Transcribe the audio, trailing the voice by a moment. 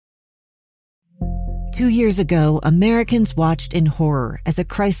2 years ago, Americans watched in horror as a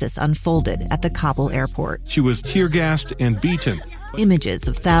crisis unfolded at the Kabul airport. She was tear-gassed and beaten. Images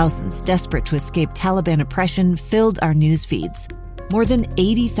of thousands desperate to escape Taliban oppression filled our news feeds. More than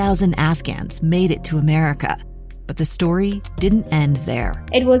 80,000 Afghans made it to America. But the story didn't end there.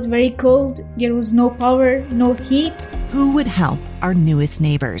 It was very cold. There was no power, no heat. Who would help our newest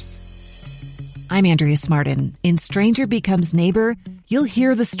neighbors? I'm Andrea Smartin. In Stranger Becomes Neighbor, you'll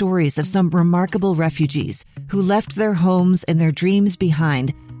hear the stories of some remarkable refugees who left their homes and their dreams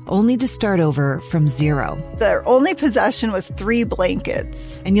behind, only to start over from zero. Their only possession was 3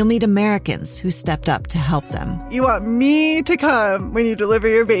 blankets. And you'll meet Americans who stepped up to help them. You want me to come when you deliver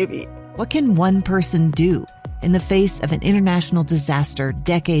your baby. What can one person do in the face of an international disaster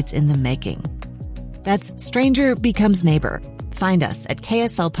decades in the making? That's Stranger Becomes Neighbor. Find us at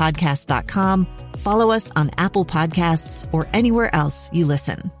kslpodcast.com. Follow us on Apple Podcasts or anywhere else you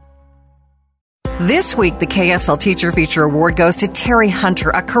listen. This week, the KSL Teacher Feature Award goes to Terry Hunter,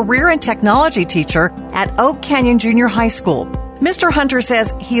 a career and technology teacher at Oak Canyon Junior High School. Mr. Hunter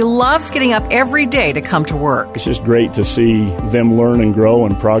says he loves getting up every day to come to work. It's just great to see them learn and grow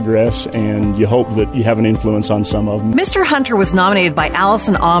and progress, and you hope that you have an influence on some of them. Mr. Hunter was nominated by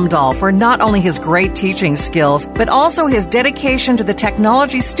Allison Omdahl for not only his great teaching skills, but also his dedication to the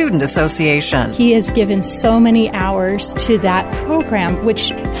Technology Student Association. He has given so many hours to that program, which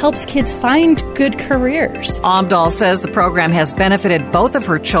helps kids find good careers. Omdahl says the program has benefited both of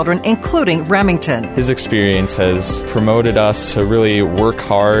her children, including Remington. His experience has promoted us to really work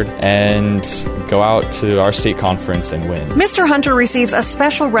hard and go out to our state conference and win. Mr. Hunter receives a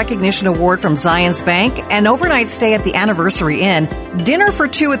special recognition award from Zions Bank, an overnight stay at the Anniversary Inn, dinner for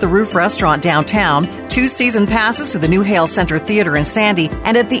 2 at the Roof Restaurant downtown, 2 season passes to the New Hale Center Theater in Sandy,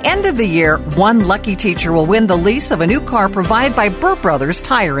 and at the end of the year, one lucky teacher will win the lease of a new car provided by Burt Brothers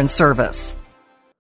Tire and Service.